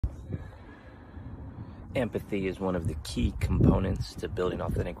Empathy is one of the key components to building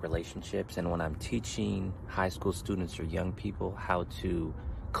authentic relationships. And when I'm teaching high school students or young people how to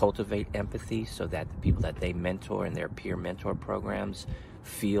cultivate empathy so that the people that they mentor in their peer mentor programs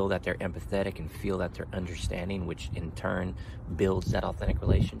feel that they're empathetic and feel that they're understanding, which in turn builds that authentic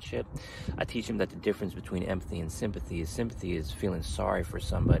relationship, I teach them that the difference between empathy and sympathy is feeling sorry for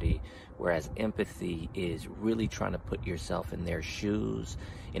somebody, whereas empathy is really trying to put yourself in their shoes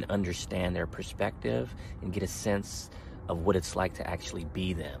and understand their perspective and get a sense of what it's like to actually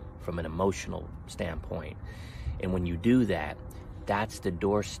be them from an emotional standpoint. And when you do that, that's the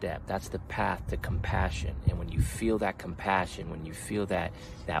doorstep, that's the path to compassion. And when you feel that compassion, when you feel that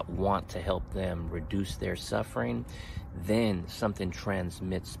want to help them reduce their suffering, then something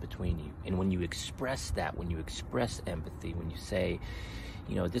transmits between you. And when you express that, when you express empathy, when you say,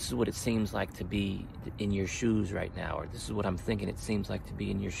 you know, this is what it seems like to be in your shoes right now, or this is what I'm thinking it seems like to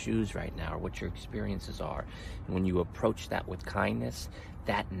be in your shoes right now, or what your experiences are. And when you approach that with kindness,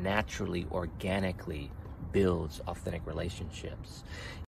 that naturally, organically builds authentic relationships.